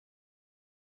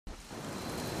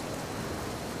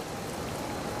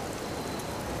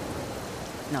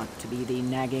Not to be the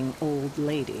nagging old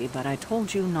lady, but I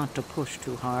told you not to push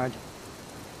too hard.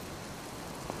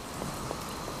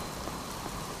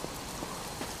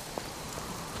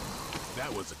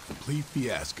 That was a complete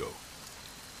fiasco.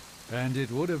 And it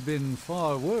would have been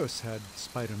far worse had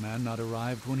Spider-Man not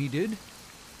arrived when he did.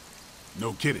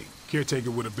 No kidding.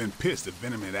 Caretaker would have been pissed if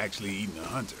Venom had actually eaten a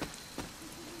hunter.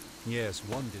 Yes,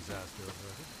 one disaster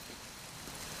averted.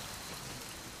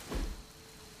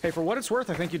 Hey, for what it's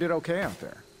worth, I think you did okay out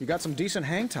there. You got some decent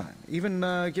hang time, even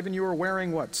given you were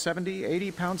wearing, what, 70,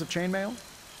 80 pounds of chainmail?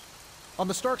 On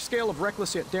the Stark scale of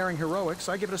reckless yet daring heroics,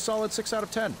 I give it a solid 6 out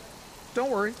of 10. Don't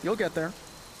worry, you'll get there.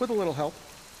 With a little help.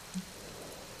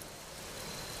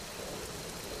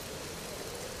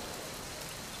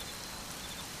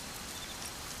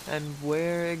 And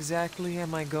where exactly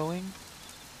am I going?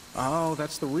 Oh,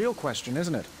 that's the real question,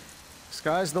 isn't it?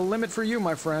 Sky's the limit for you,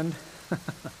 my friend.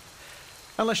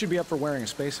 Unless you'd be up for wearing a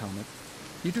space helmet.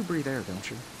 You do breathe air, don't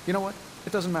you? You know what?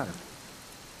 It doesn't matter.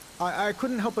 I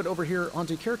couldn't help but overhear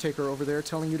Auntie Caretaker over there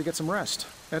telling you to get some rest.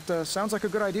 That sounds like a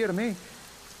good idea to me.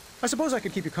 I suppose I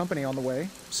could keep you company on the way,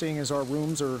 seeing as our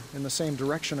rooms are in the same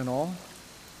direction and all.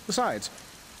 Besides,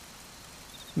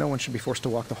 no one should be forced to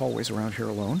walk the hallways around here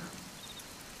alone.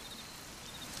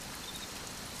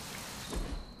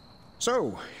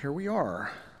 So, here we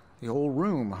are. The old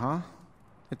room, huh?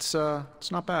 It's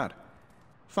not bad.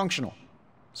 Functional.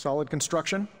 Solid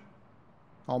construction.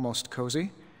 Almost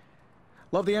cozy.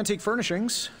 Love the antique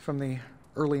furnishings from the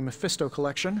early Mephisto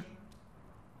collection.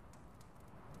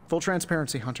 Full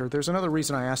transparency, Hunter, there's another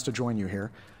reason I asked to join you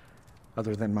here,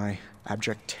 other than my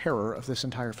abject terror of this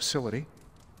entire facility.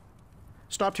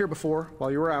 Stopped here before,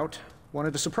 while you were out.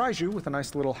 Wanted to surprise you with a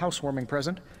nice little housewarming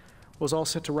present. Was all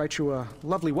set to write you a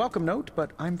lovely welcome note,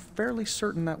 but I'm fairly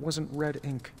certain that wasn't red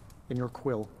ink in your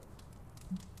quill.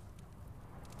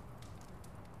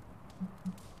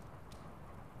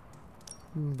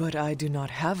 But I do not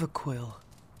have a quill.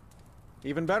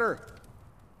 Even better.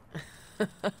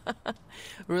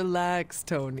 Relax,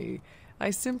 Tony.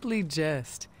 I simply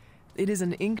jest. It is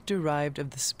an ink derived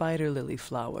of the spider lily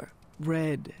flower.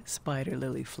 Red spider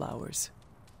lily flowers.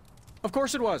 Of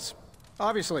course it was.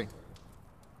 Obviously.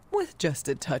 With just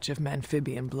a touch of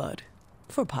amphibian blood.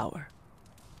 For power.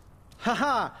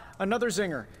 Haha! Another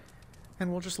zinger. And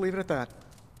we'll just leave it at that.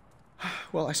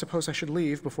 Well, I suppose I should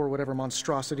leave before whatever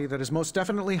monstrosity that is most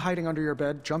definitely hiding under your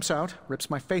bed jumps out, rips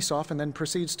my face off, and then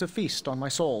proceeds to feast on my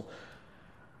soul.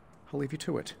 I'll leave you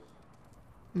to it.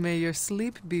 May your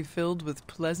sleep be filled with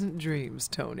pleasant dreams,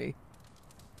 Tony.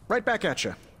 Right back at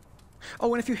you.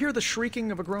 Oh, and if you hear the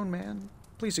shrieking of a grown man,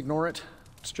 please ignore it.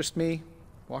 It's just me,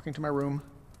 walking to my room.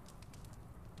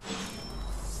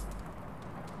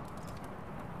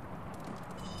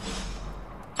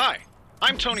 Hi,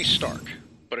 I'm Tony Stark.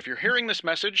 But if you're hearing this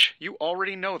message, you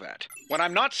already know that. When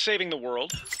I'm not saving the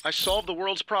world, I solve the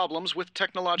world's problems with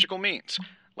technological means,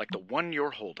 like the one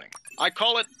you're holding. I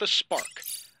call it the Spark,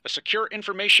 a secure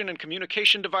information and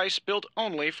communication device built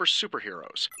only for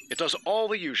superheroes. It does all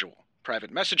the usual,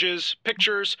 private messages,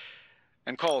 pictures,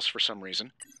 and calls for some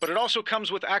reason. But it also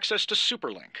comes with access to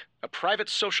Superlink, a private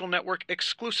social network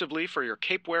exclusively for your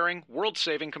cape-wearing,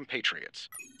 world-saving compatriots.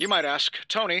 You might ask,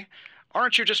 Tony,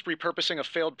 aren't you just repurposing a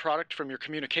failed product from your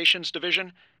communications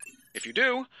division? If you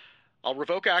do, I'll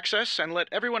revoke access and let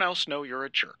everyone else know you're a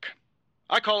jerk.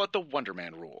 I call it the Wonder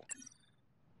Man rule.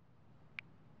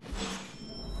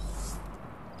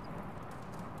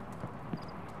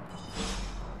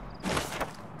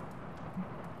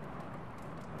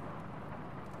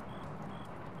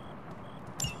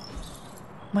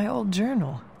 My old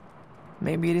journal.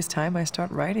 Maybe it is time I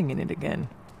start writing in it again.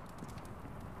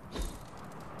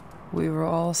 We were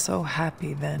all so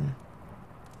happy then.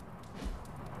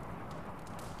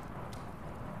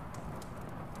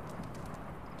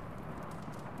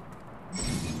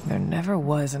 There never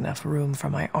was enough room for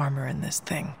my armor in this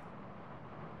thing.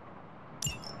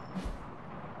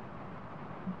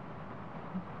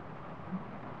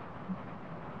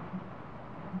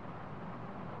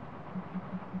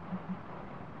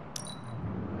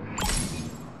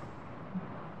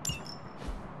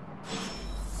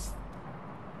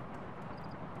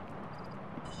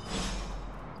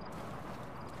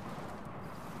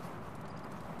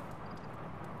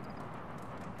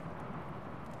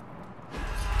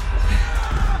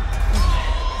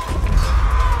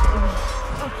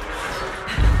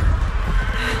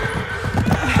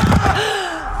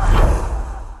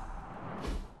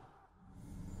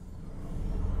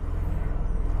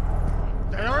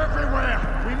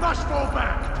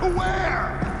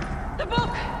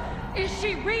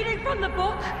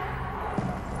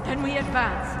 Then we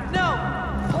advance. No!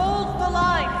 Hold the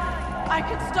line! I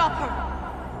can stop her.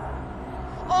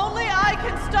 Only I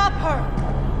can stop her.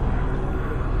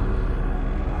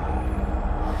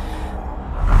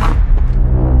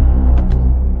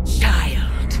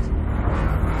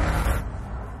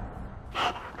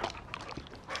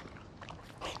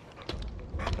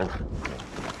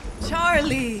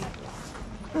 Charlie!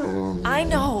 I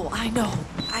know.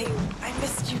 I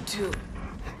missed you too.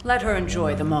 Let her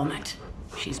enjoy the moment.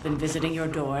 She's been visiting your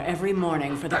door every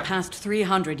morning for the past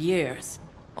 300 years.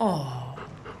 Oh,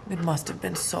 it must have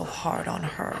been so hard on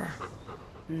her.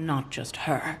 Not just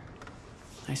her.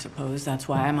 I suppose that's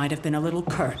why I might have been a little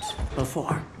curt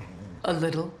before. A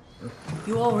little?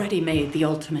 You already made the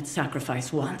ultimate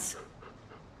sacrifice once.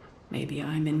 Maybe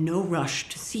I'm in no rush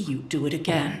to see you do it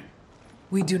again.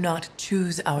 We do not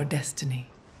choose our destiny.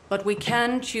 But we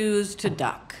can choose to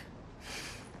duck.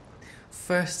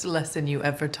 First lesson you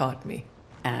ever taught me.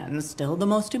 And still the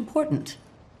most important.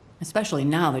 Especially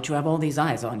now that you have all these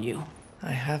eyes on you.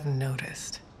 I have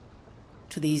noticed.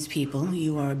 To these people,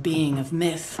 you are a being of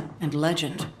myth and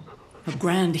legend. A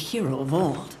grand hero of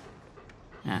old.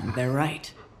 And they're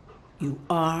right. You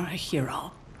are a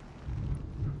hero.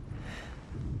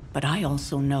 But I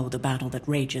also know the battle that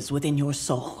rages within your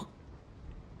soul.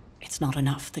 It's not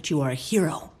enough that you are a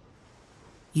hero.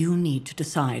 You need to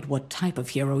decide what type of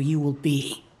hero you will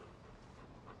be.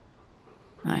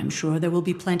 I'm sure there will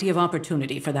be plenty of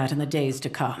opportunity for that in the days to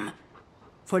come.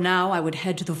 For now, I would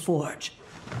head to the forge.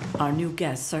 Our new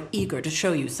guests are eager to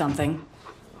show you something.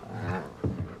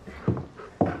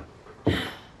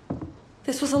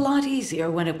 This was a lot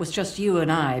easier when it was just you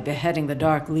and I beheading the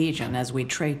Dark Legion as we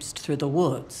traipsed through the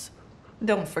woods.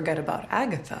 Don't forget about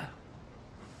Agatha.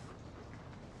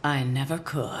 I never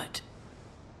could.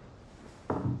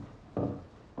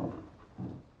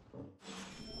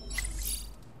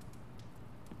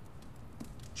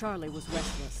 Charlie was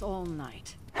restless all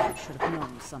night. I should have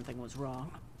known something was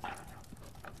wrong.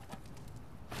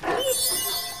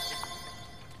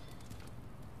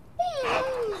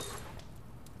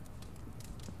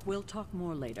 We'll talk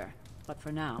more later, but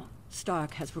for now,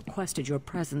 Stark has requested your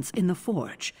presence in the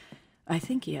forge. I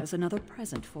think he has another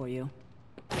present for you.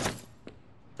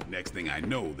 Next thing I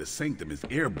know, the sanctum is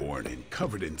airborne and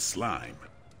covered in slime.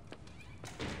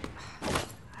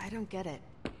 I don't get it.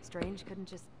 Strange couldn't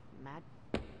just mad...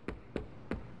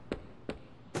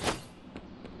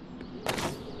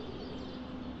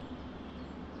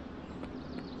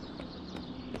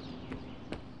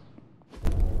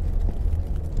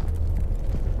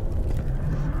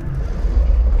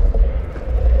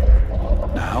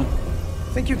 Now?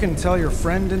 Think you can tell your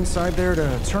friend inside there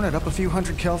to turn it up a few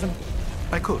hundred Kelvin?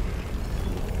 I could.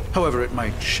 However, it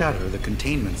might shatter the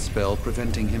containment spell,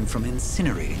 preventing him from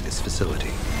incinerating this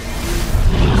facility.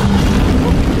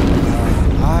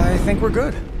 I think we're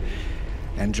good.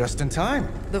 And just in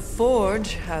time. The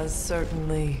forge has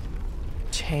certainly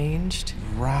changed.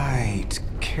 Right.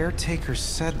 Caretaker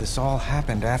said this all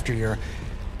happened after your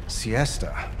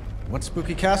siesta. What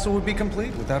spooky castle would be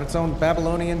complete without its own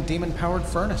Babylonian demon-powered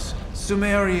furnace?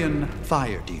 Sumerian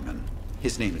fire demon.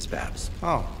 His name is Babs.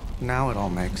 Oh, now it all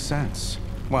makes sense.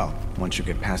 Well, once you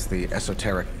get past the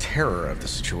esoteric terror of the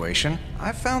situation,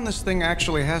 I've found this thing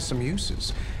actually has some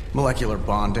uses. Molecular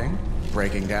bonding,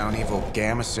 breaking down evil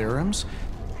gamma serums,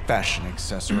 fashion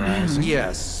accessorizing.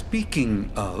 Yes,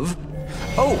 speaking of...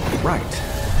 Oh, right.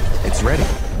 It's ready.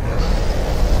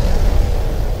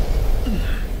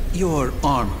 Your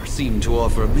armor seemed to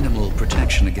offer minimal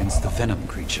protection against the venom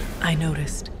creature. I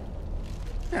noticed.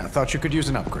 Yeah, I thought you could use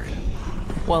an upgrade.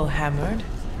 Well hammered.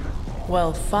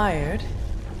 Well fired.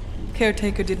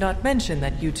 Caretaker did not mention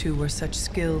that you two were such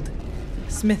skilled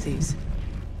smithies.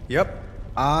 Yep.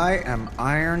 I am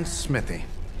Iron Smithy.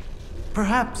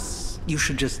 Perhaps you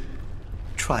should just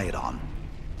try it on.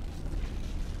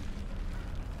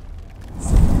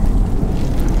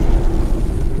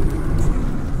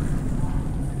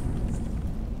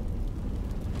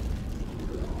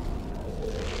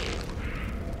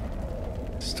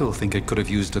 Still think I could have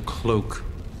used a cloak.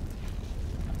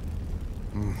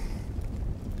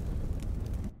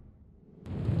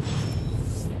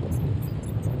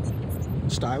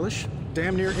 Stylish,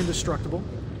 damn near indestructible,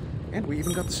 and we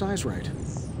even got the size right.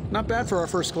 Not bad for our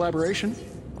first collaboration.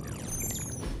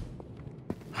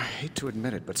 I hate to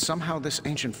admit it, but somehow this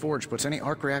ancient forge puts any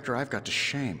arc reactor I've got to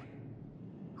shame.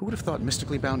 Who would have thought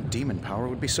mystically bound demon power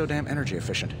would be so damn energy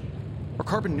efficient? Or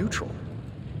carbon neutral?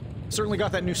 Certainly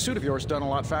got that new suit of yours done a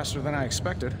lot faster than I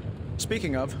expected.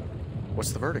 Speaking of,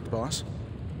 what's the verdict, boss?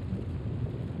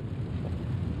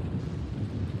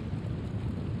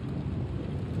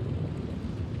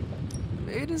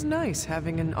 It is nice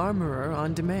having an armorer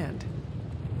on demand.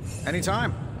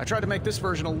 Anytime. I tried to make this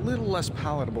version a little less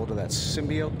palatable to that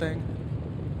symbiote thing.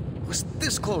 It was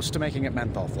this close to making it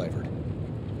menthol flavored.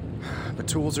 But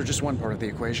tools are just one part of the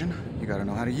equation. You gotta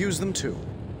know how to use them too.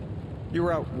 You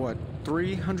were out, what,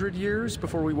 300 years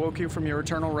before we woke you from your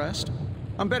eternal rest?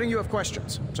 I'm betting you have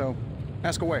questions, so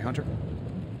ask away, Hunter.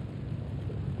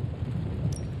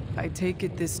 I take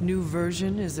it this new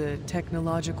version is a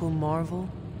technological marvel?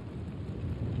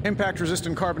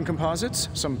 Impact-resistant carbon composites,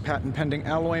 some patent-pending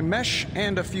alloy mesh,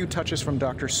 and a few touches from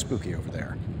Dr. Spooky over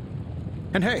there.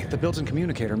 And hey, the built-in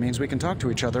communicator means we can talk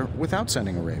to each other without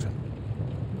sending a raven.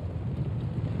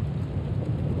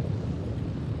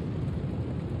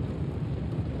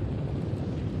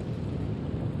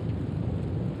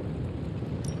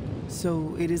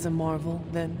 So it is a marvel,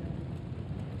 then?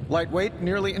 Lightweight,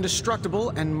 nearly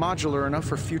indestructible, and modular enough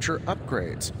for future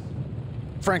upgrades.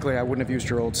 Frankly, I wouldn't have used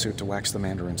your old suit to wax the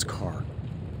Mandarin's car.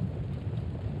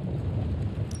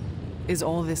 Is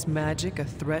all this magic a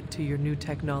threat to your new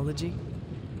technology?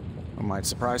 It might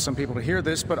surprise some people to hear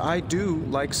this, but I do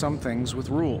like some things with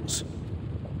rules.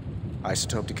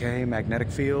 Isotope decay,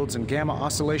 magnetic fields, and gamma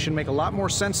oscillation make a lot more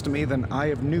sense to me than Eye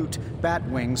of Newt, bat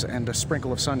wings, and a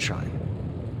sprinkle of sunshine.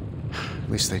 At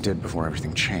least they did before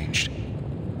everything changed.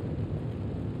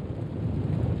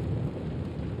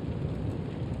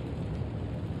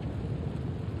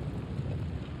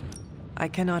 I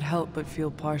cannot help but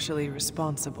feel partially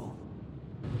responsible.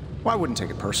 Well, I wouldn't take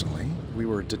it personally. We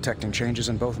were detecting changes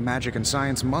in both magic and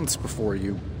science months before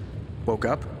you woke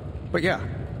up. But yeah,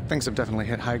 things have definitely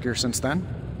hit high gear since then.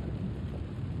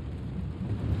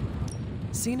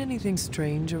 Seen anything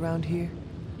strange around here?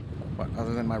 What,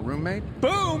 other than my roommate?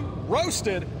 Boom!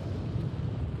 Roasted!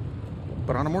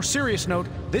 But on a more serious note,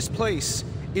 this place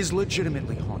is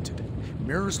legitimately haunted.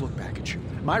 Mirrors look back at you.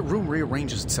 My room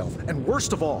rearranges itself. And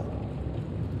worst of all,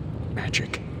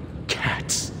 magic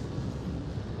cats.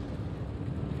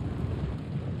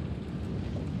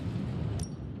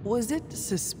 Was it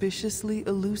suspiciously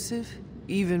elusive,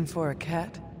 even for a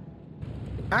cat?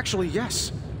 Actually,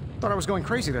 yes. Thought I was going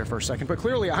crazy there for a second, but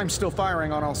clearly I'm still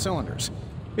firing on all cylinders.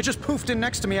 It just poofed in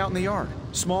next to me out in the yard.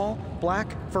 Small,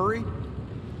 black, furry.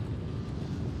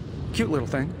 Cute little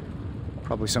thing.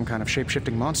 Probably some kind of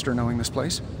shape-shifting monster knowing this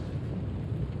place.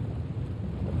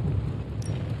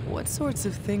 What sorts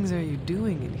of things are you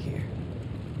doing in here?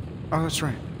 Oh, that's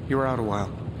right. You were out a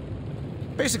while.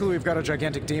 Basically, we've got a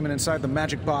gigantic demon inside the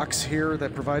magic box here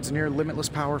that provides near limitless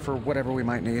power for whatever we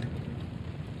might need.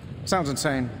 Sounds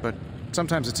insane, but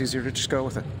sometimes it's easier to just go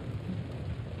with it.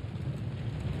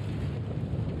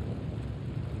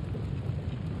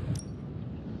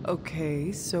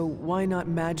 Okay, so why not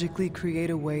magically create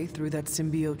a way through that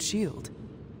symbiote shield?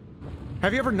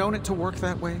 Have you ever known it to work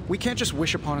that way? We can't just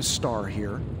wish upon a star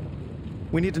here.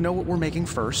 We need to know what we're making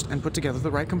first and put together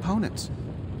the right components.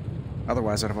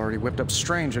 Otherwise, I'd have already whipped up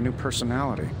Strange a new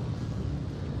personality.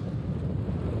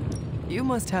 You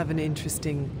must have an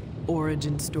interesting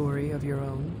origin story of your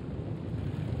own.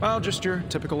 Well, just your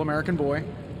typical American boy.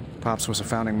 Pops was a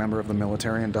founding member of the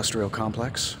military-industrial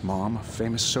complex. Mom, a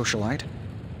famous socialite.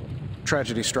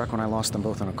 Tragedy struck when I lost them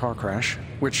both in a car crash,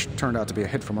 which turned out to be a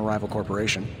hit from a rival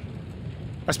corporation.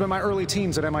 I spent my early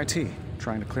teens at MIT,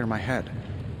 trying to clear my head,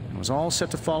 and was all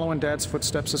set to follow in Dad's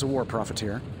footsteps as a war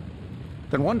profiteer.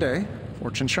 Then one day,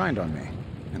 fortune shined on me,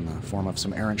 in the form of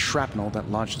some errant shrapnel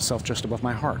that lodged itself just above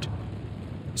my heart.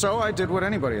 So I did what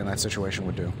anybody in that situation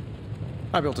would do.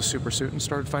 I built a supersuit and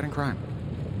started fighting crime.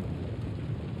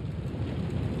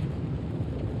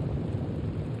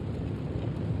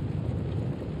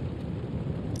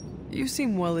 You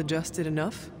seem well adjusted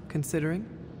enough, considering.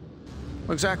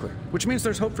 Exactly, which means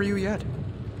there's hope for you yet.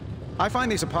 I find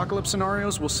these apocalypse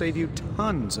scenarios will save you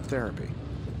tons of therapy.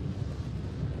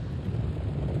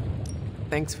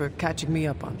 Thanks for catching me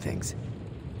up on things.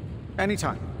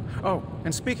 Anytime. Oh,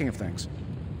 and speaking of things,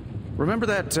 remember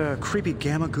that creepy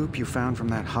gamma goop you found from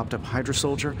that hopped-up Hydra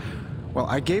soldier? Well,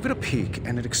 I gave it a peek,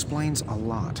 and it explains a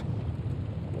lot.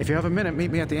 If you have a minute,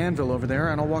 meet me at the anvil over there,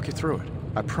 and I'll walk you through it.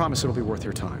 I promise it'll be worth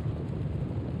your time.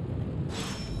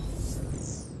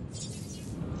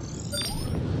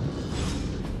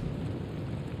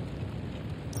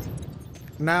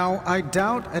 Now, I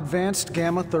doubt advanced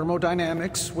gamma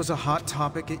thermodynamics was a hot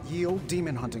topic at ye old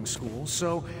demon hunting school,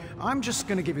 so I'm just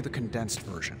gonna give you the condensed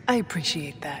version. I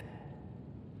appreciate that.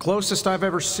 Closest I've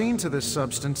ever seen to this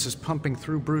substance is pumping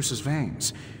through Bruce's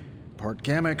veins. Part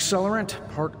gamma accelerant,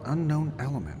 part unknown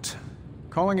element.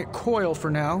 Calling it coil for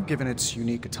now, given its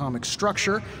unique atomic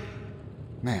structure.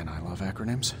 Man, I love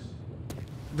acronyms.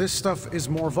 This stuff is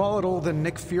more volatile than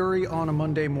Nick Fury on a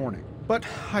Monday morning. But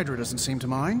Hydra doesn't seem to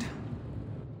mind.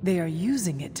 They are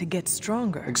using it to get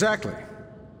stronger. Exactly.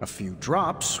 A few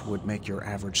drops would make your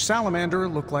average salamander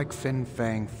look like Fin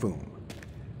Fang Foom.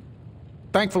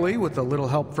 Thankfully, with a little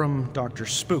help from Dr.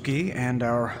 Spooky and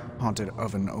our haunted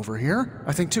oven over here,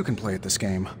 I think two can play at this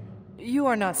game. You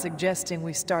are not suggesting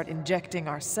we start injecting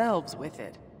ourselves with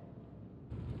it.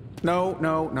 No,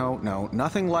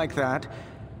 nothing like that.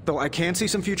 Though I can see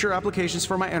some future applications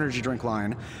for my energy drink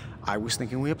line. I was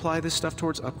thinking we apply this stuff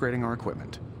towards upgrading our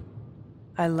equipment.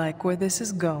 I like where this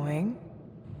is going.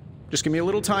 Just give me a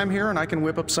little time here and I can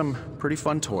whip up some pretty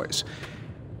fun toys.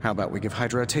 How about we give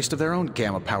Hydra a taste of their own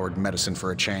gamma-powered medicine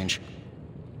for a change?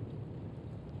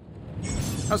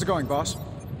 How's it going, boss?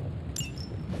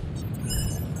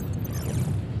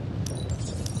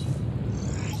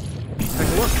 Take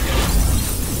a look.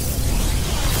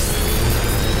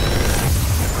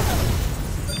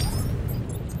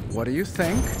 What do you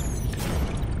think?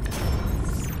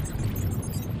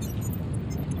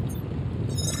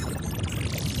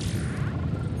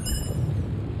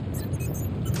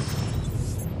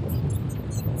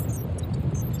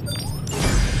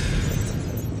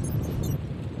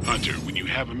 Hunter, when you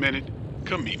have a minute,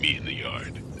 come meet me in the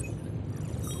yard.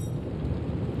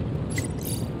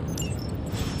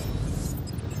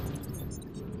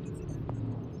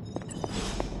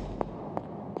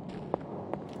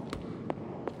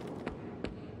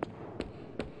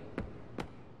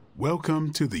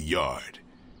 Welcome to the yard.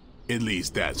 At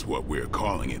least that's what we're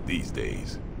calling it these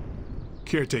days.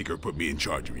 Caretaker put me in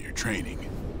charge of your training.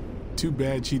 Too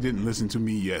bad she didn't listen to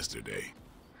me yesterday.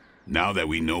 Now that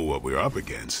we know what we're up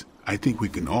against, I think we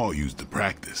can all use the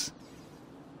practice.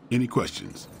 Any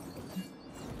questions?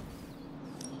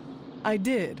 I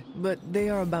did, but they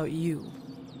are about you.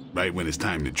 Right when it's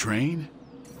time to train?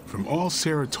 From all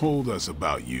Sarah told us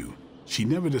about you, she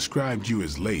never described you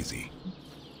as lazy.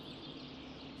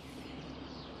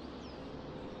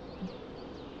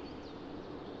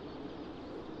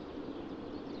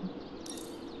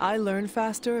 I learn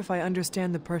faster if I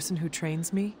understand the person who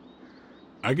trains me.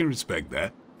 I can respect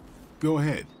that. Go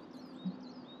ahead.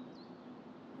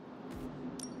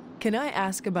 Can I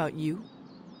ask about you?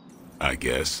 I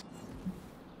guess.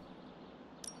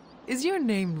 Is your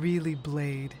name really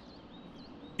Blade?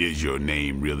 Is your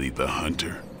name really the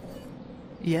Hunter?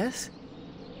 Yes?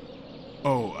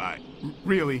 Oh,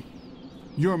 really?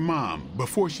 Your mom,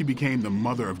 before she became the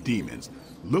mother of demons,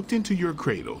 looked into your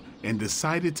cradle and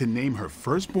decided to name her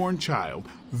firstborn child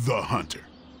the Hunter.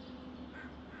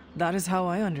 That is how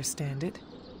I understand it.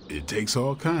 It takes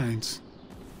all kinds.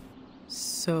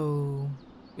 So,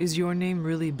 is your name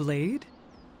really Blade?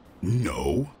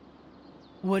 No.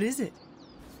 What is it?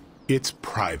 It's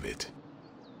private.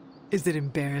 Is it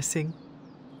embarrassing?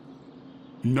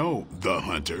 No, the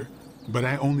Hunter, but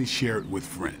I only share it with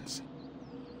friends.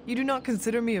 You do not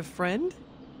consider me a friend?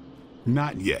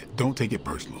 Not yet. Don't take it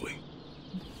personally.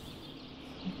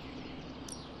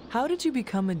 How did you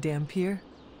become a Dampier?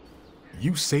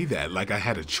 You say that like I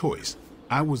had a choice.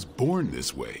 I was born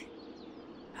this way.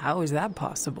 How is that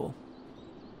possible?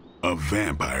 A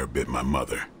vampire bit my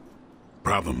mother.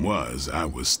 Problem was, I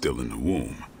was still in the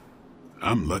womb.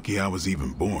 I'm lucky I was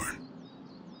even born.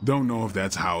 Don't know if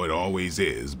that's how it always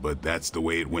is, but that's the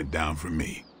way it went down for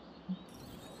me.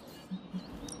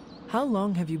 How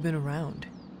long have you been around?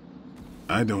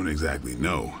 I don't exactly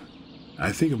know.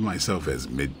 I think of myself as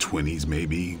mid-20s,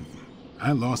 maybe.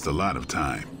 I lost a lot of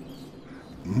time.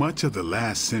 Much of the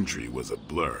last century was a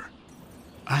blur.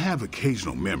 I have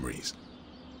occasional memories,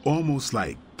 almost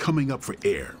like coming up for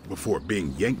air before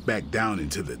being yanked back down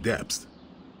into the depths.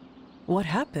 What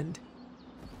happened?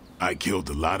 I killed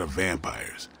a lot of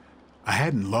vampires. I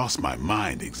hadn't lost my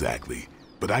mind exactly,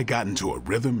 but I got into a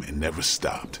rhythm and never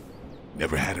stopped.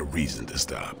 Never had a reason to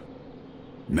stop.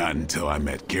 Not until I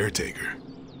met Caretaker.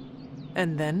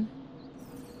 And then?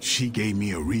 She gave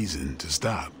me a reason to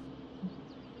stop.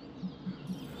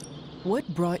 What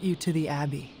brought you to the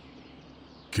Abbey?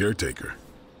 Caretaker.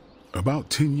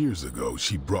 About 10 years ago,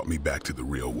 she brought me back to the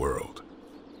real world.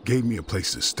 Gave me a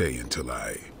place to stay until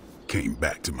I came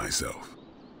back to myself.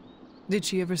 Did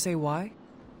she ever say why?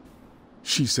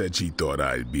 She said she thought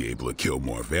I'd be able to kill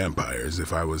more vampires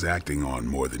if I was acting on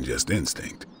more than just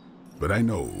instinct. But I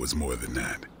know it was more than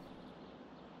that.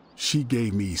 She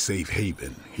gave me safe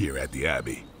haven here at the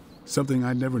Abbey. Something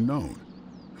I'd never known.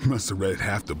 Must have read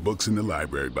half the books in the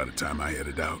library by the time I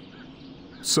headed out.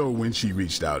 So when she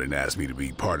reached out and asked me to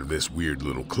be part of this weird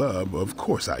little club, of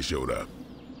course I showed up.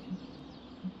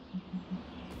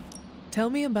 Tell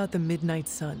me about the Midnight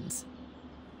Suns.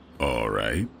 All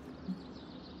right.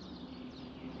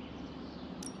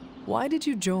 Why did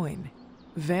you join?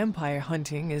 Vampire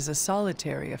hunting is a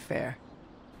solitary affair.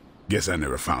 Guess I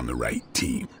never found the right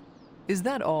team. Is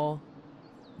that all?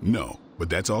 No, but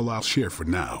that's all I'll share for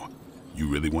now. You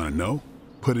really want to know?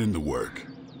 Put in the work.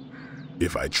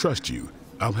 If I trust you,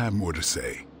 I'll have more to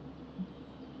say.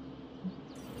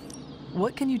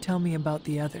 What can you tell me about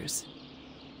the others?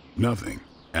 Nothing.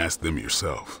 Ask them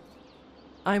yourself.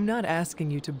 I'm not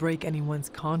asking you to break anyone's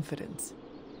confidence.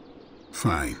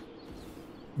 Fine.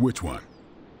 Which one?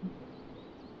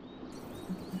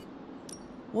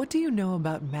 What do you know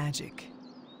about magic?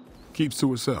 Keeps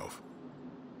to herself.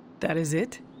 That is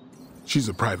it? She's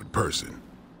a private person.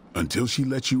 Until she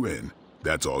lets you in,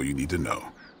 that's all you need to know.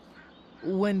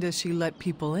 When does she let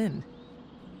people in?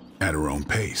 At her own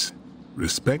pace.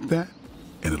 Respect that,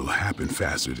 and it'll happen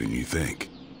faster than you think.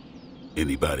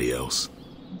 Anybody else?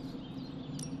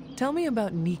 Tell me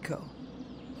about Nico.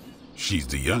 She's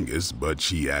the youngest, but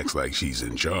she acts like she's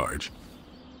in charge.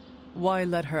 Why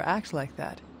let her act like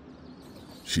that?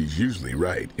 She's usually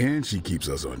right, and she keeps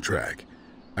us on track.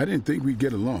 I didn't think we'd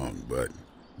get along, but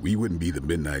we wouldn't be the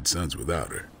Midnight Suns without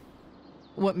her.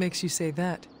 What makes you say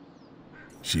that?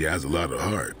 She has a lot of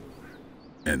heart,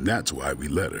 and that's why we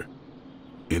let her.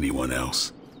 Anyone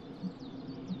else?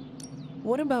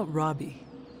 What about Robbie?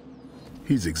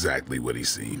 He's exactly what he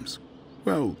seems.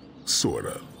 Well, sort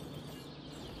of.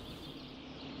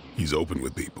 He's open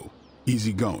with people,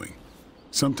 easygoing.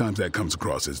 Sometimes that comes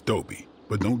across as dopey,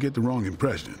 but don't get the wrong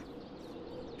impression.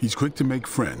 He's quick to make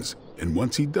friends, and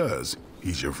once he does,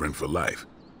 he's your friend for life.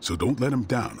 So don't let him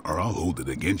down, or I'll hold it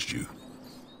against you.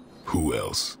 Who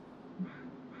else?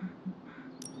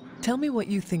 Tell me what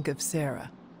you think of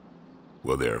Sarah.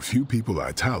 Well, there are a few people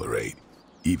I tolerate,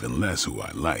 even less who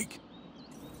I like.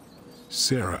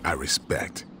 Sarah, I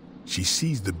respect. She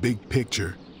sees the big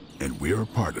picture, and we're a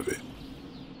part of it.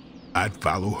 I'd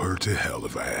follow her to hell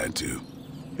if I had to.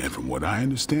 And from what I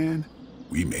understand,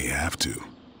 we may have to.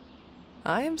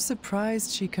 I am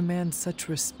surprised she commands such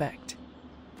respect.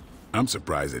 I'm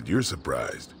surprised that you're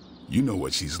surprised. You know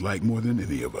what she's like more than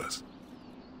any of us.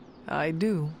 I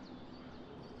do.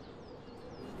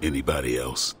 Anybody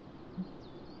else?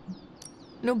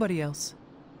 Nobody else.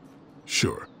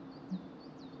 Sure.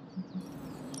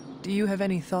 Do you have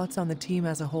any thoughts on the team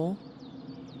as a whole?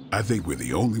 I think we're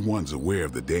the only ones aware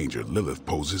of the danger Lilith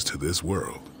poses to this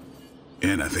world.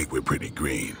 And I think we're pretty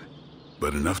green.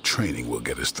 But enough training will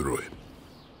get us through it.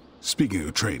 Speaking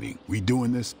of training, we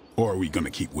doing this, or are we gonna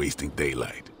keep wasting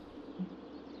daylight?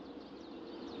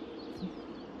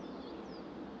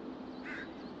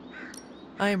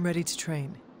 I am ready to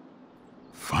train.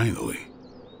 Finally.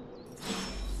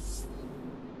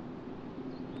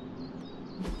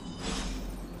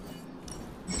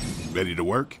 Ready to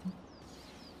work?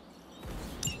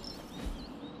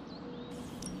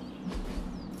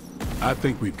 I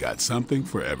think we've got something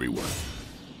for everyone.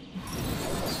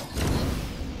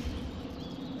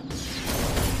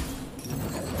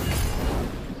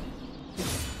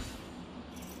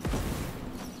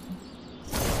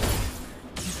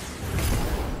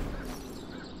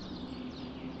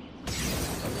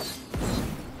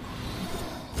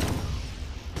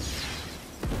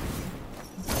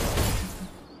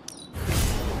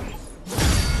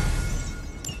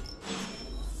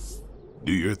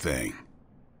 Do your thing.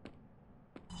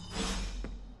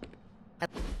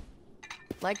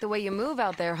 Like the way you move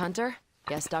out there, Hunter.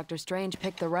 Guess Dr. Strange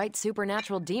picked the right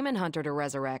supernatural demon hunter to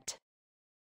resurrect.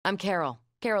 I'm Carol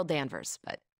Danvers,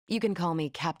 but you can call me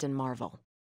Captain Marvel.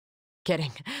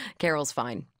 Kidding, Carol's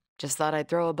fine. Just thought I'd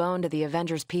throw a bone to the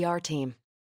Avengers PR team.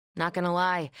 Not gonna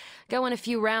lie, going a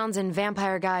few rounds in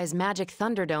Vampire Guy's Magic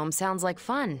Thunderdome sounds like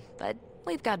fun, but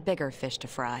we've got bigger fish to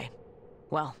fry.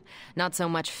 Well, not so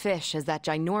much fish as that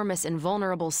ginormous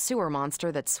invulnerable sewer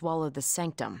monster that swallowed the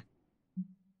Sanctum.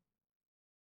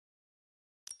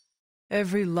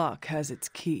 Every lock has its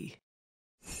key.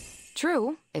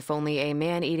 True, if only a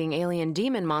man-eating alien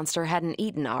demon monster hadn't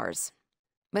eaten ours.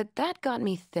 But that got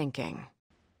me thinking.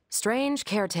 Strange,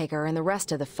 Caretaker, and the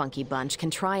rest of the funky bunch can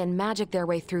try and magic their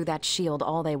way through that shield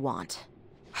all they want.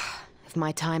 If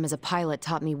my time as a pilot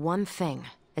taught me one thing,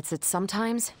 it's that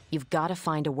sometimes you've got to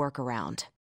find a workaround.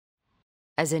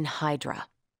 As in Hydra,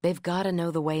 they've got to know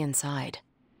the way inside.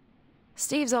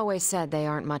 Steve's always said they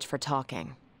aren't much for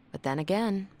talking. But then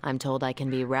again, I'm told I can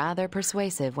be rather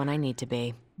persuasive when I need to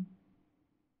be.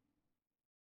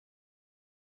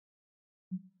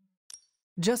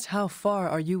 Just how far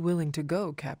are you willing to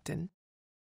go, Captain?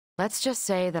 Let's just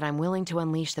say that I'm willing to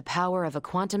unleash the power of a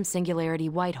quantum singularity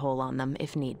white hole on them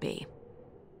if need be.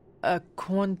 A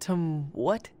quantum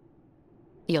what?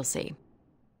 You'll see.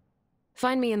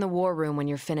 Find me in the war room when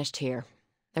you're finished here.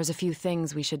 There's a few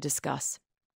things we should discuss.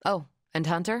 Oh, and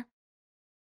Hunter?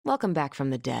 Welcome back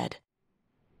from the dead.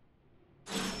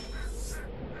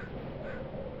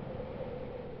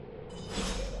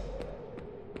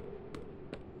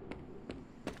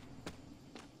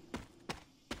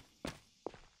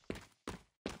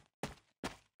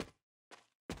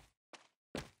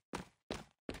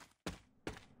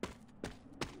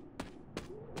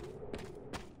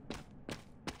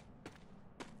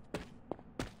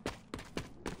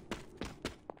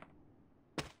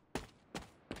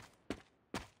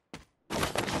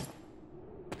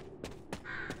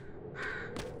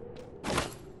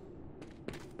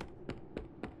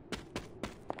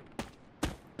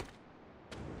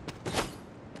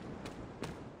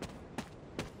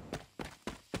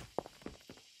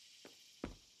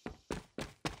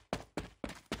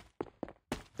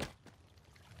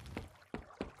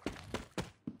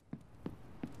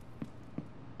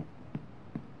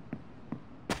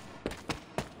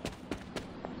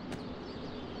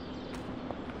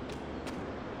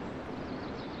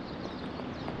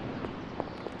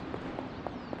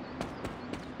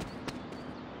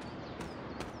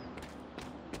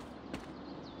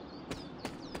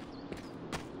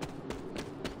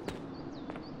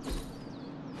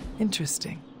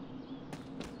 Interesting.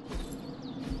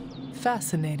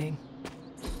 Fascinating.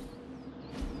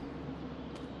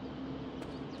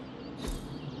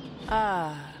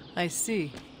 Ah, I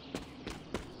see.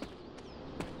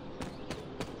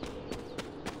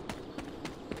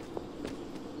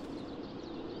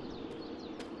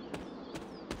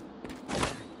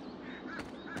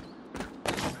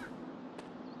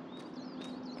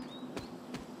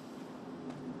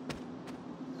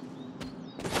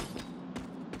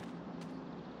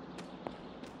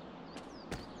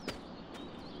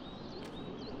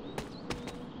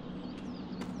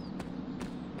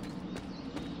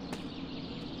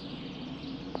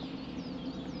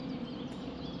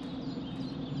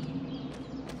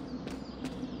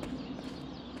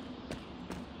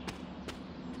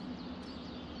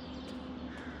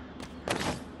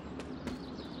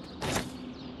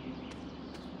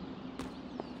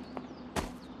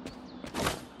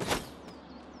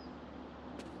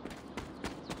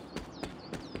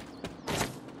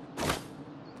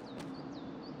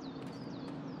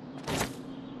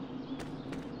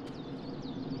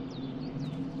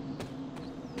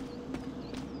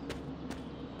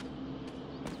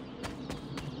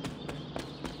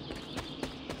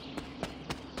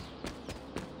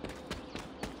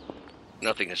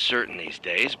 Nothing is certain these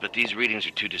days, but these readings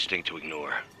are too distinct to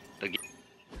ignore.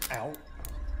 Ow.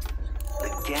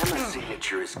 The gamma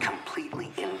signature is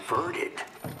completely inverted.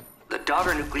 The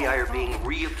daughter nuclei are being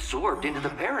reabsorbed into the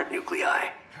parent nuclei,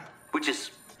 which is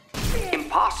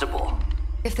impossible.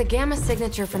 If the gamma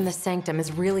signature from the sanctum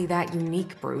is really that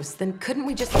unique, Bruce, then couldn't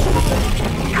we just...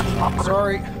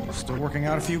 Sorry, still working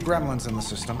out a few gremlins in the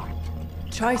system.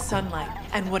 Try sunlight,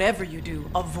 and whatever you do,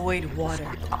 avoid water.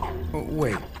 Oh,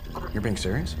 wait, you're being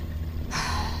serious?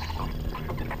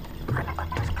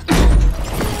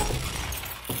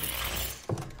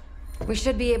 We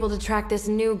should be able to track this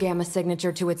new gamma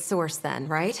signature to its source then,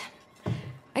 right?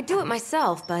 I'd do it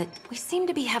myself, but we seem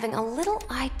to be having a little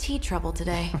IT trouble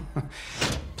today.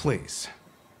 Please.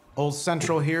 Old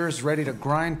Central here is ready to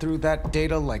grind through that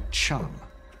data like chum.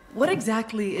 What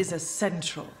exactly is a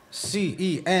central?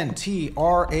 CENTRAL.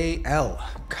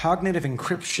 Cognitive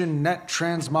encryption, net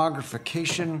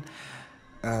transmogrification.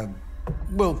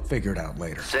 We'll figure it out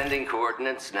later. Sending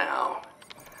coordinates now.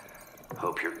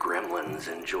 Hope your gremlins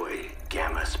enjoy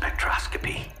gamma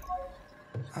spectroscopy.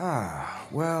 Ah,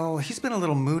 well, he's been a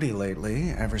little moody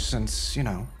lately, ever since, you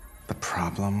know, the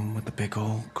problem with the big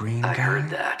old green guy. I heard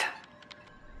that.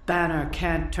 Banner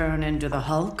can't turn into the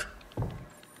Hulk?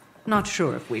 Not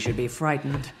sure if we should be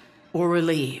frightened or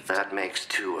relieved. That makes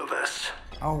two of us.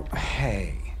 Oh,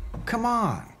 hey. Come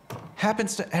on.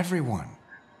 Happens to everyone.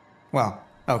 Well,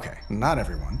 okay, not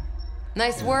everyone.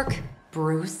 Nice work,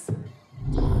 Bruce.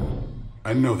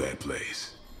 I know that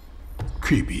place.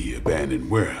 Creepy abandoned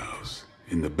warehouse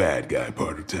in the bad guy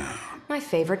part of town. My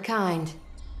favorite kind.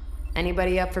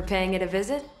 Anybody up for paying it a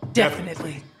visit?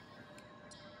 Definitely.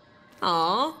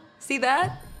 Aw, see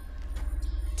that?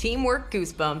 Teamwork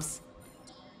goosebumps.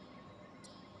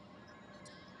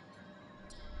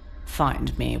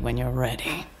 Find me when you're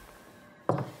ready.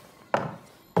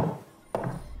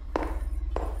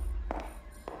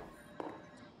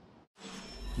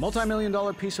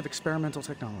 Multi-million-dollar piece of experimental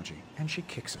technology, and she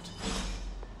kicks it.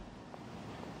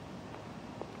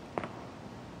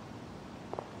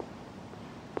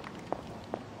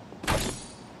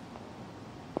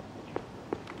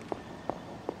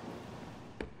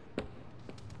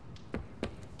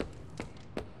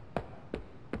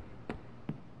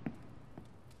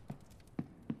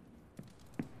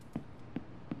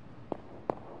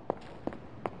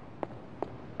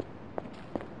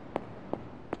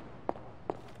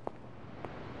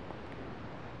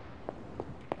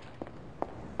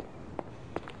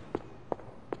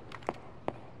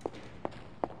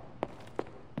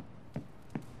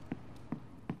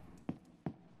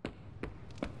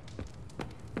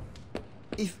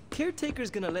 If Caretaker's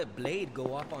gonna let Blade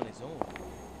go off on his own,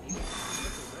 maybe let the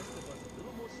rest of us a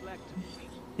little more slack to me.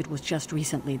 It was just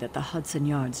recently that the Hudson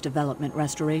Yards Development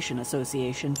Restoration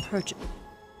Association purchased...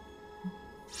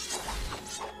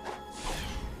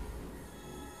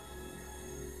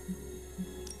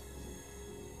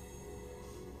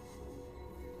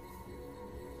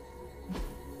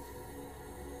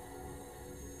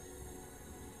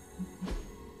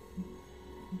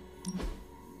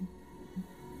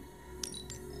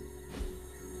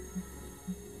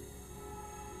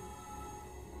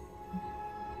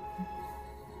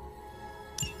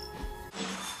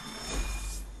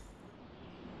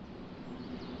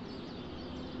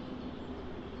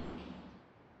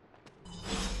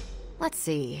 Let's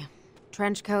see.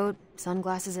 Trench coat,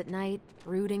 sunglasses at night,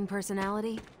 brooding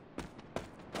personality.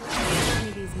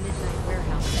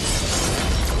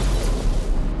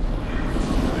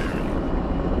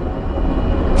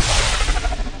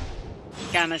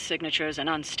 Gamma signatures and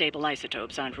unstable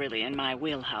isotopes aren't really in my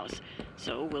wheelhouse,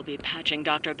 so we'll be patching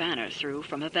Dr. Banner through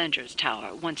from Avengers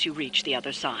Tower once you reach the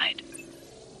other side.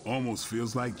 Almost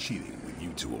feels like cheating with you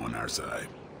two on our side.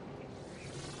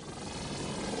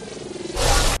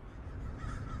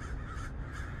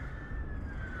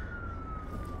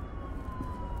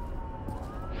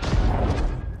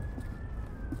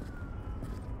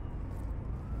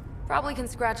 Probably can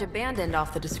scratch abandoned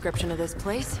off the description of this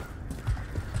place.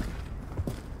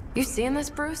 You seeing this,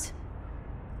 Bruce?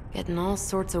 Getting all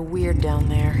sorts of weird down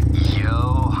there.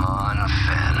 Johann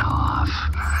Fenhoff.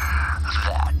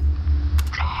 That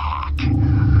hack.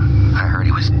 I heard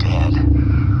he was dead.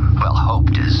 Well,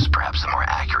 hoped is perhaps the more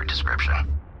accurate description.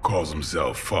 Calls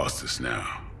himself Faustus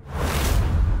now.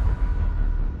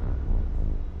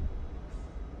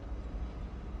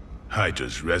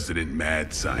 Hydra's resident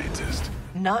mad scientist.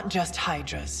 Not just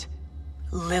Hydras.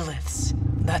 Liliths.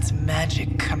 That's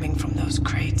magic coming from those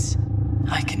crates.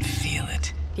 I can feel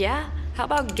it. Yeah? How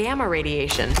about gamma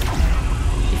radiation?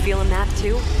 You feeling that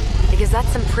too? Because that's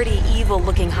some pretty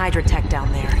evil-looking Hydra tech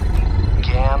down there.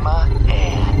 Gamma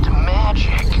and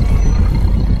magic.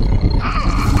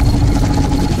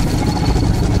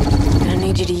 I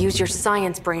need you to use your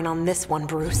science brain on this one,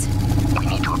 Bruce. We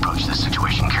need to approach this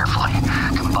situation carefully.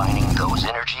 Combining those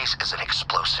energies is an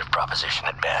explosive proposition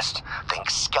at best. Think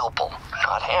scalpel,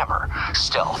 not hammer.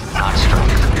 Stealth, not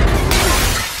strength.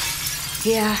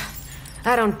 Yeah,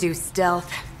 I don't do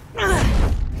stealth.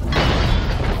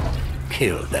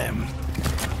 Kill them.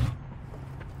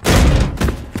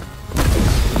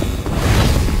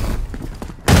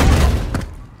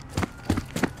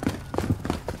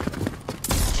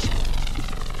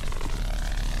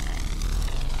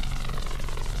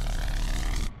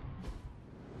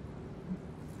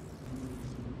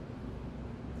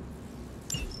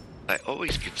 I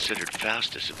always considered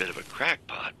Faustus a bit of a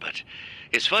crackpot, but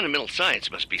his fundamental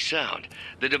science must be sound.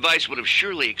 The device would have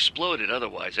surely exploded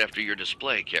otherwise after your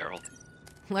display, Carol.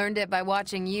 Learned it by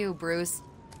watching you, Bruce.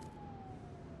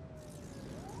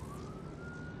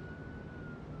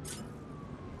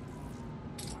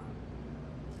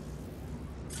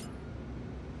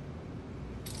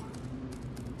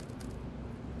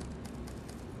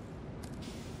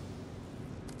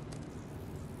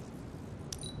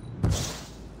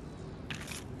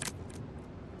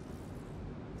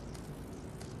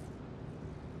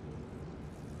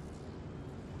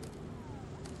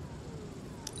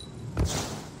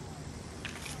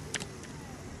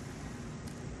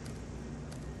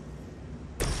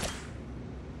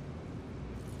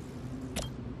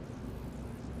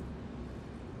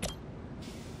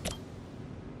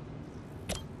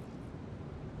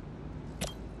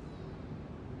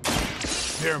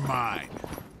 They're mine.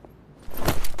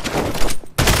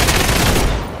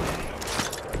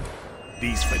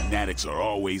 These fanatics are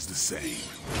always the same.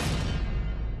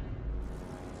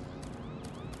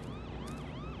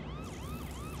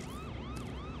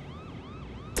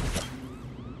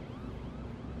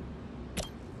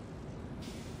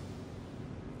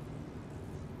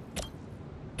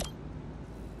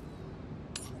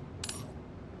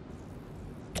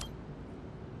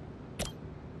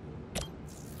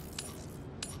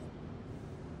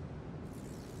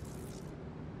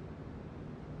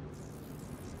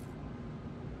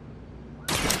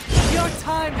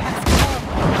 Time has come.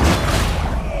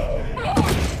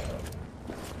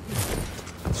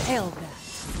 Hail that.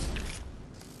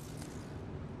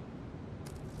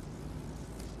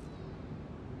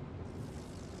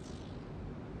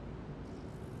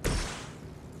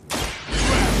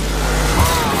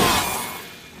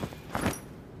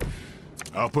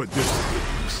 I'll put this to good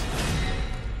use.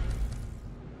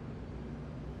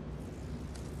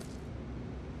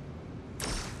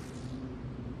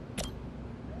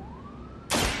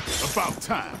 About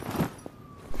time.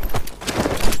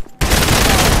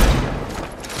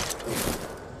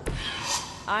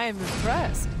 I am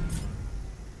impressed.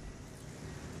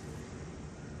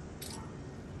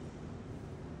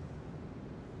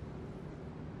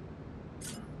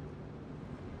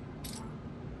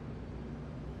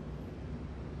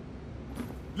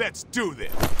 Let's do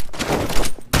this.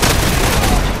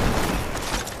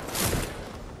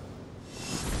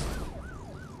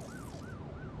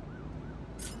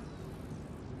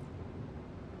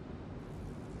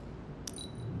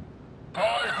 By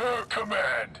her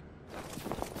command.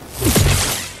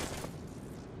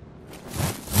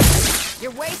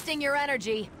 You're wasting your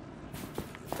energy.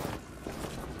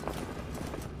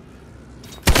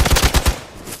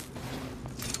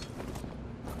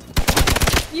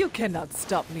 You cannot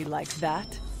stop me like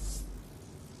that.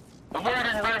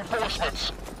 Awaiting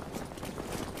reinforcements.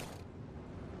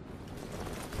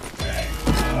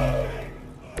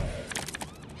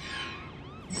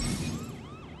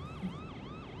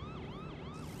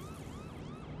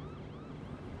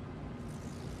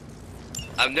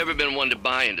 I've never been one to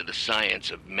buy into the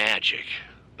science of magic,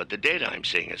 but the data I'm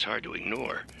seeing is hard to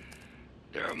ignore.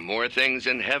 There are more things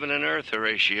in heaven and earth,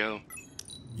 Horatio.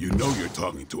 You know you're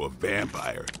talking to a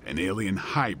vampire, an alien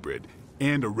hybrid,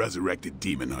 and a resurrected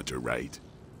demon hunter, right?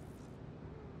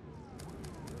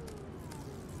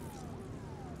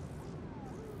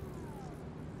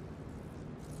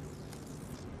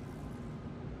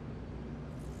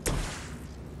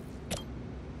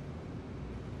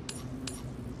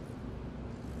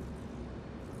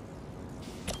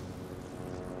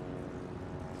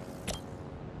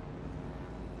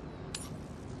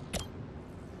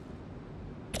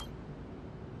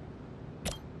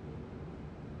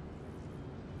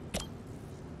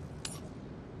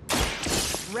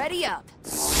 Ready up.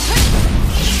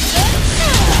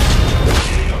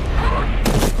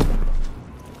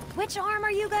 Which arm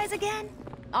are you guys again?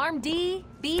 Arm D,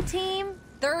 B team,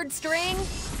 third string?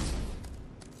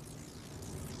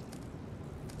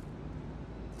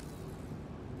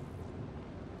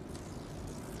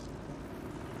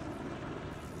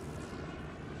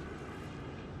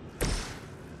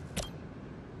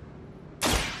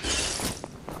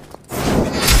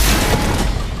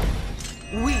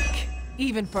 Weak,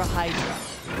 even for Hydra.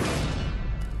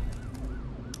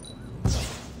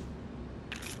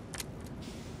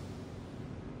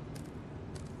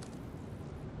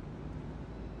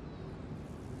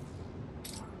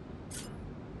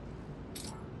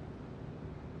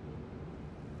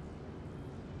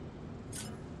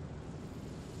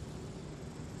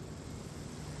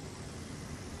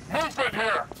 Movement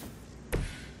here!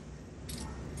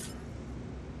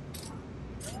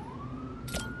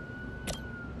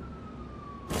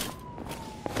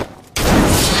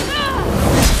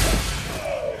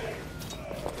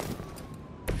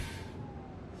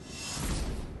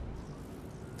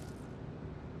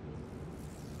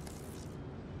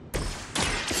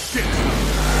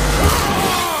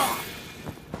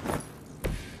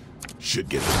 Should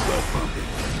get the blood pumping.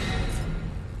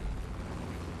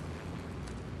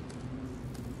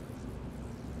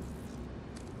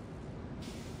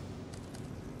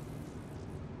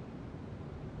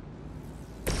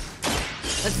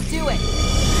 Let's do it!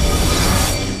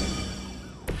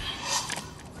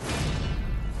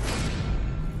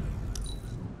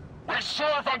 We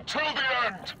serve until the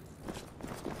end!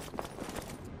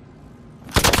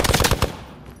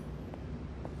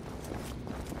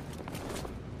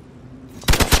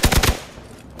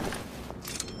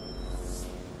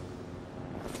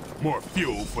 More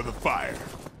fuel for the fire.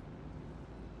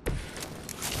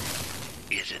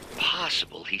 Is it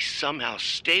possible he somehow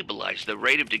stabilized the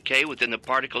rate of decay within the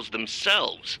particles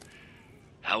themselves?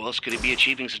 How else could he be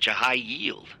achieving such a high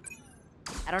yield?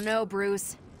 I don't know,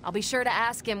 Bruce. I'll be sure to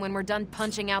ask him when we're done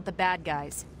punching out the bad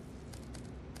guys.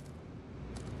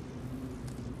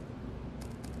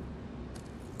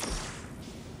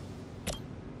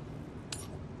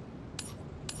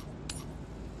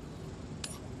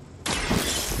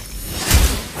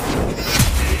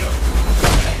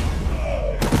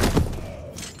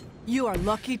 You are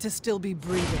lucky to still be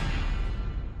breathing.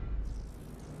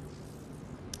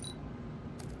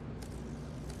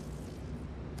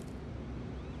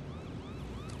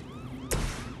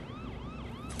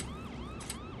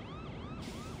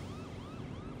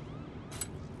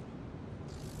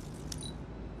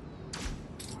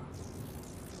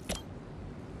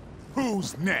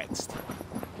 Who's next?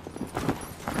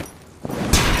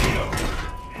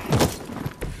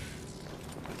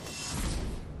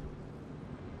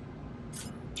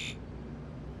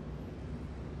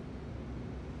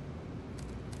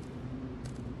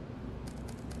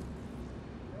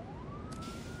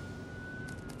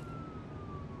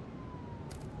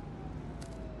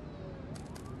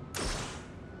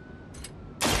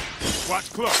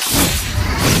 Watch close.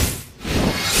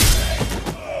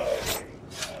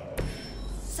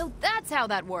 So that's how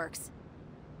that works.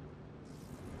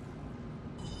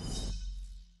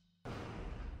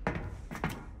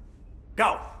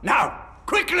 Go! Now!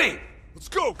 Quickly! Let's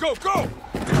go, go, go!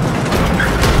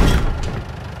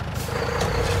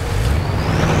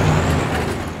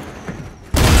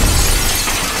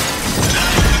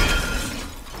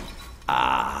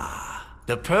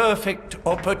 The perfect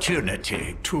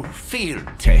opportunity to field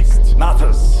test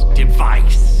Mother's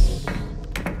device.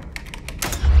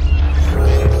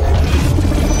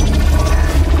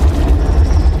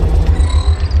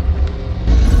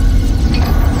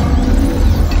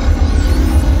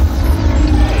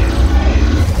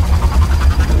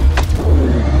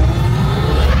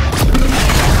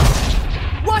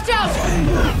 Watch out!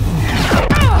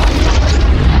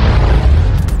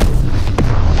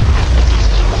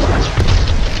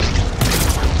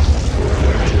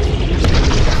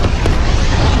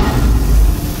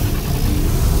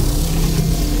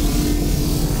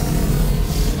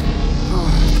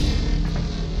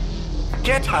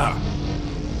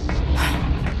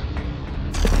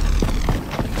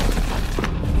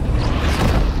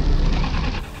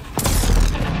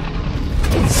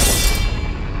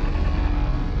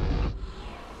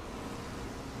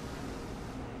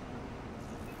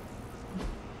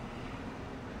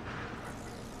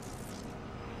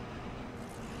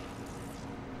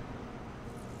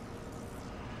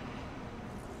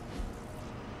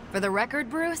 For the record,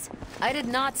 Bruce, I did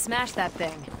not smash that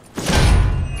thing.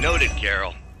 Noted,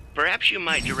 Carol. Perhaps you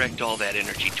might direct all that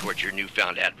energy towards your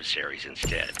newfound adversaries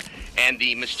instead. And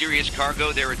the mysterious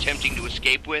cargo they're attempting to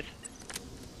escape with?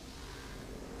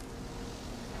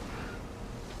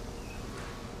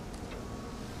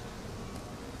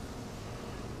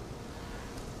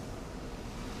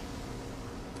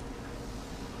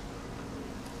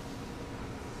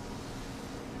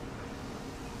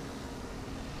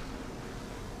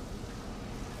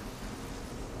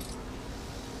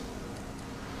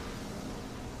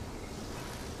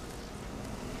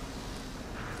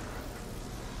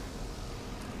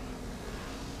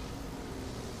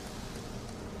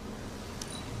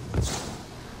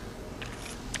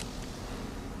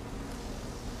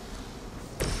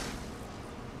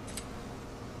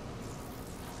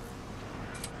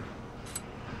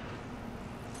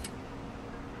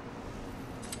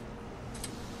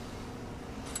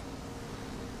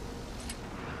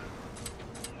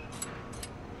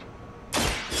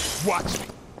 Watch me.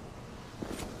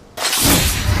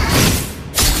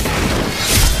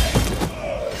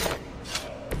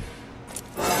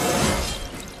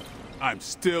 I'm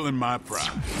still in my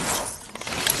prime.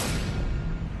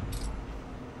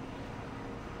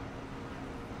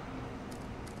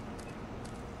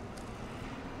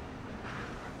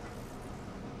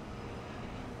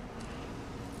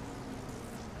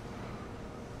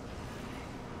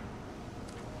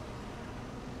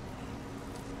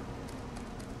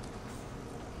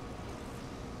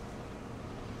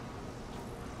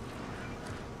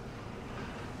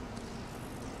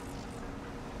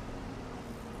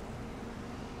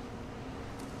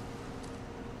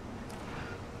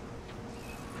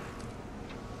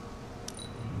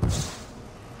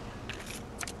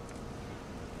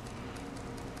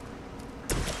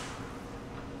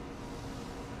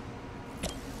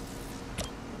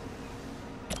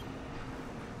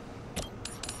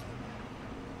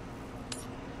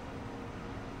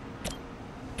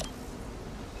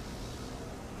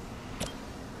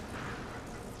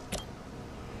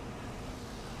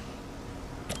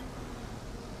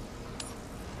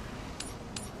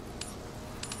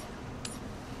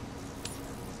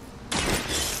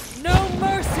 No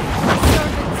mercy for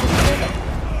servants of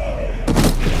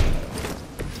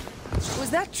Lilith. Was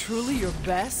that truly your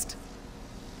best?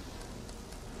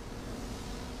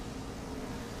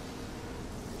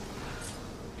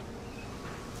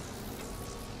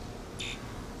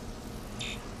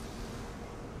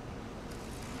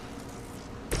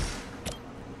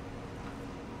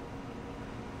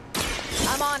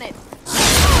 I'm on it.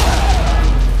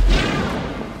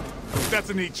 That's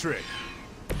a neat trick.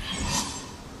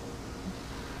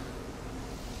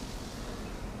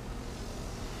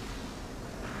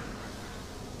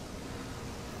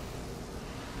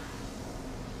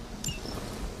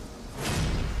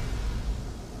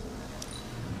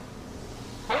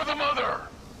 For the mother!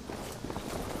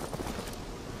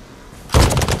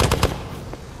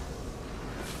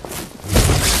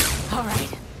 All right,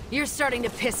 you're starting to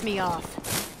piss me off.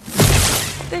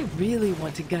 They really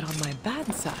want to get on my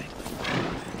bad side.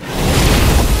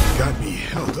 Got me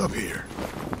held up here.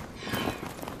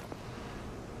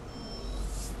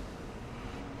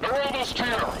 They're almost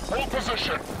here! Hold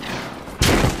position!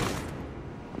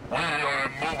 We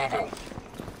are immovable!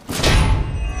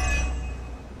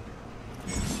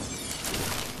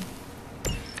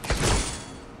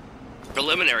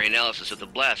 Preliminary analysis of the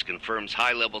blast confirms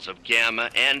high levels of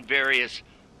gamma and various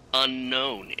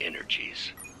unknown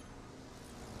energies.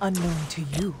 Unknown to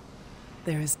you,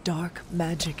 there is dark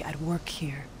magic at work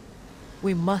here.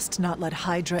 We must not let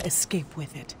Hydra escape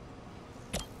with it.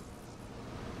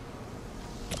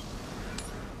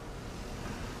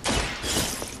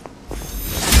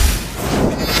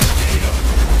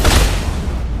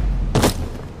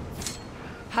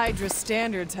 Hydra's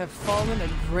standards have fallen a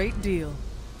great deal.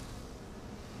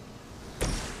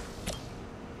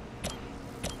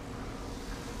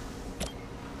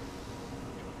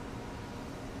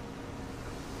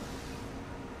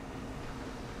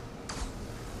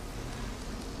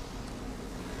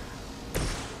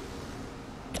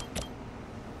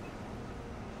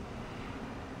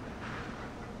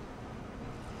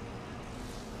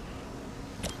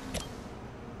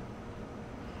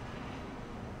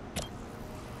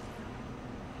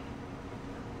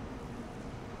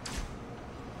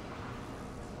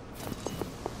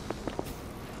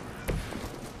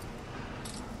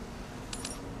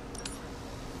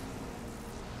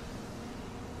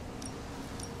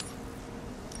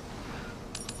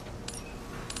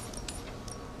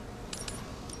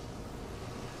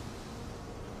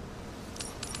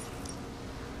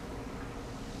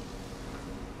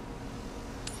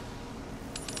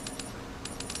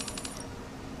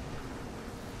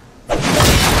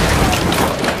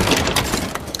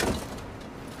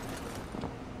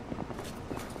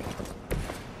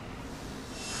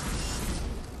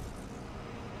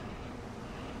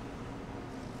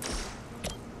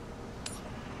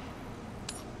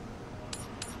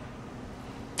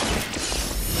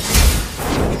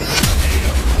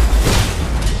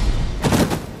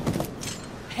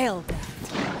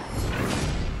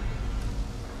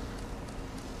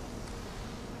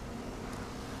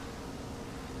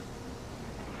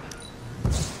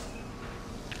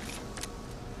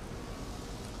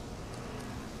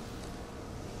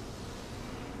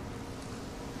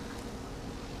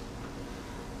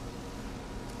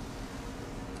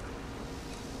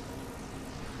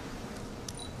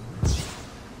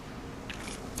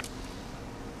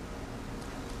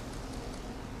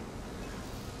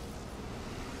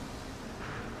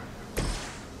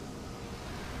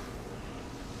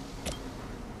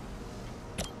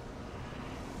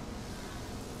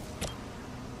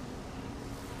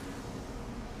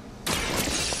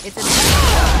 It's a...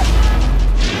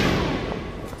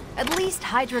 At least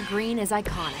Hydra Green is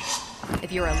iconic.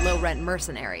 If you're a low-rent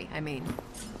mercenary, I mean.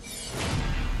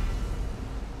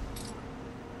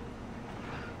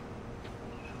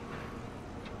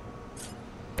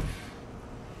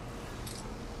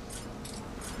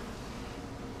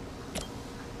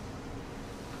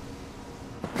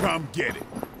 Come get it.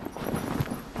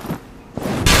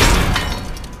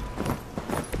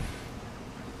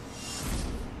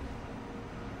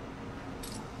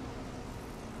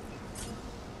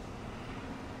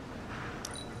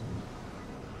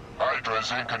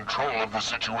 Hydra's in control of the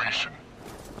situation.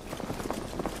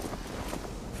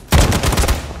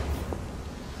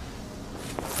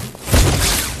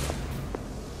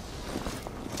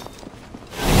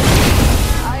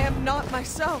 I am not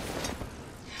myself.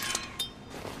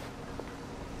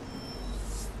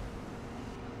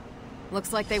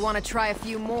 Looks like they want to try a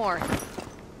few more.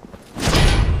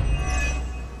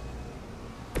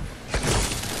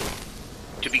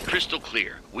 To be crystal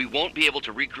clear, we won't be able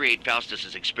to recreate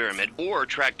Faustus's experiment or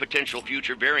track potential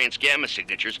future variants' gamma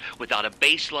signatures without a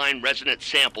baseline resonant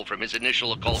sample from his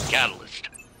initial occult catalyst.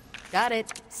 Got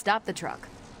it. Stop the truck.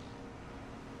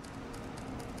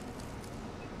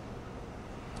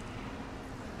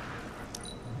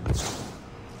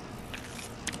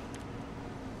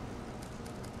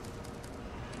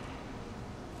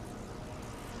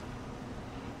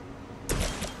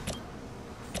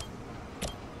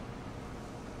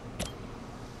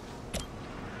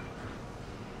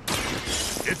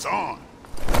 It's on.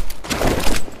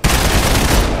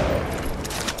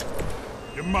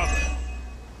 Your mother.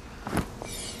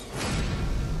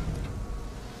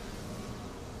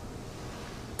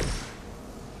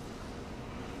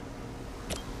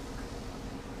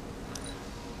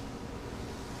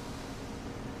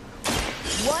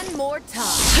 One more time.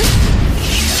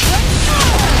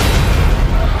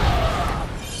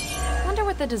 Wonder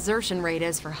what the desertion rate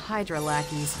is for Hydra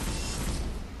lackeys.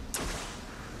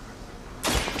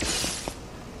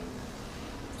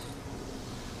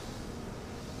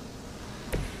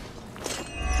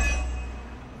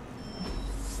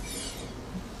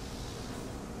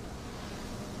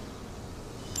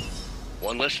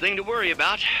 One less thing to worry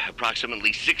about.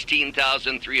 Approximately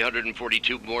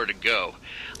 16,342 more to go.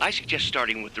 I suggest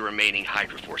starting with the remaining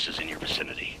Hydra forces in your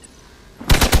vicinity.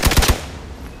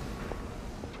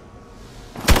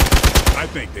 I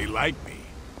think they like me.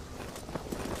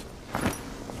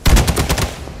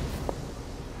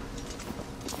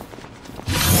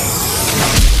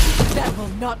 That will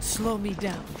not slow me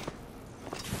down.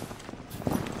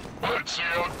 Let's see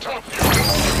how tough you are.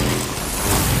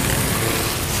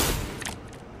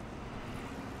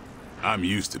 I'm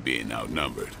used to being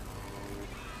outnumbered.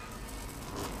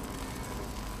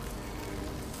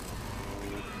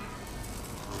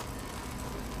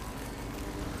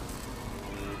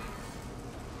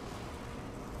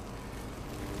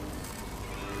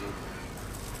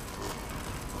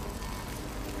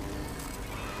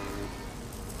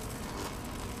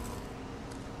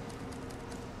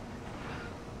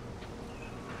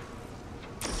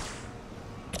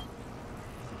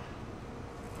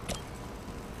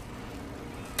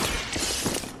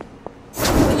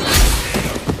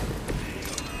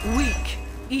 Weak,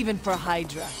 even for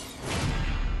Hydra.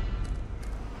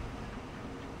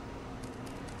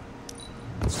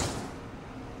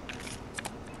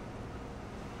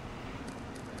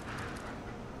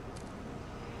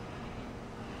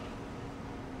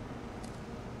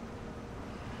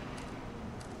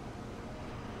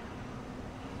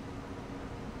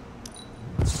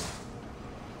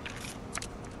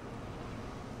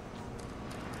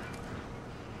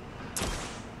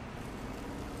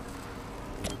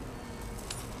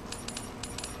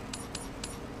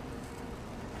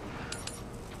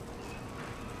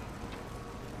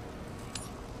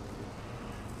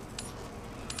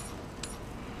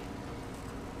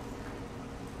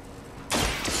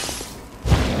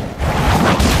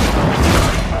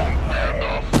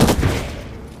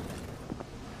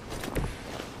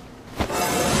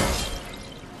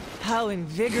 How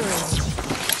invigorating.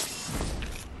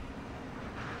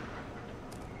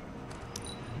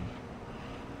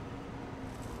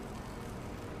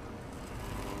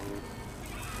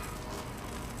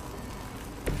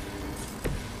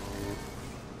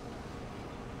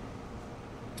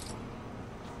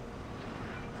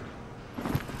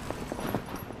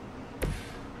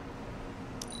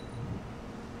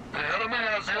 The enemy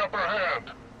has the upper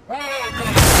hand.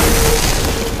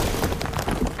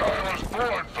 I was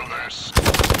born for this.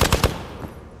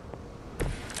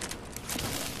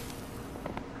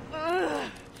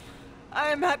 I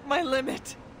am at my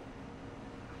limit.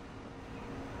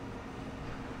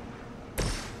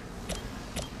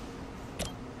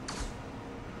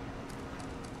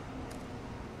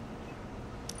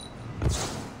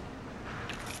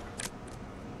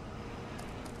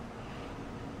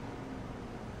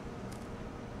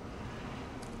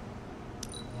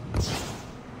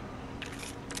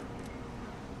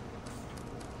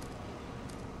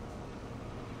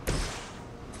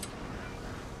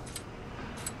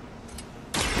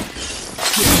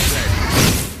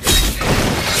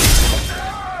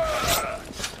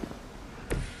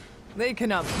 They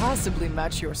cannot possibly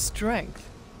match your strength.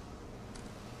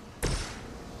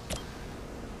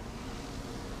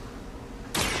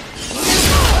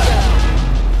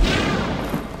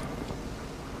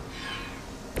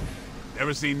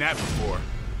 Never seen that before.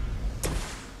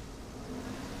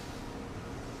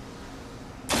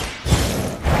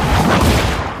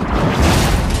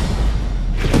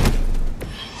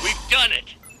 We've done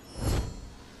it!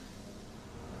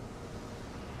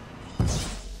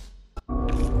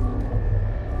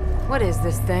 What is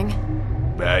this thing?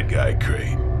 Bad guy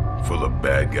crate. Full of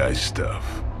bad guy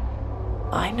stuff.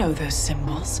 I know those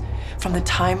symbols from the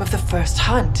time of the first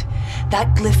hunt.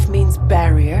 That glyph means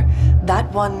barrier, that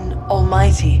one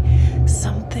almighty.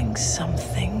 Something,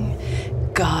 something,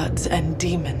 gods and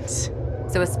demons.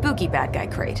 So a spooky bad guy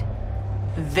crate.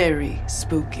 Very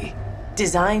spooky.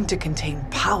 Designed to contain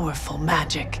powerful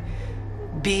magic.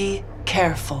 Be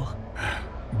careful.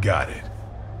 Got it.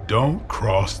 Don't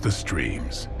cross the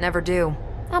streams. Never do.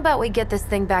 How about we get this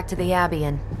thing back to the Abbey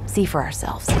and see for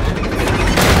ourselves?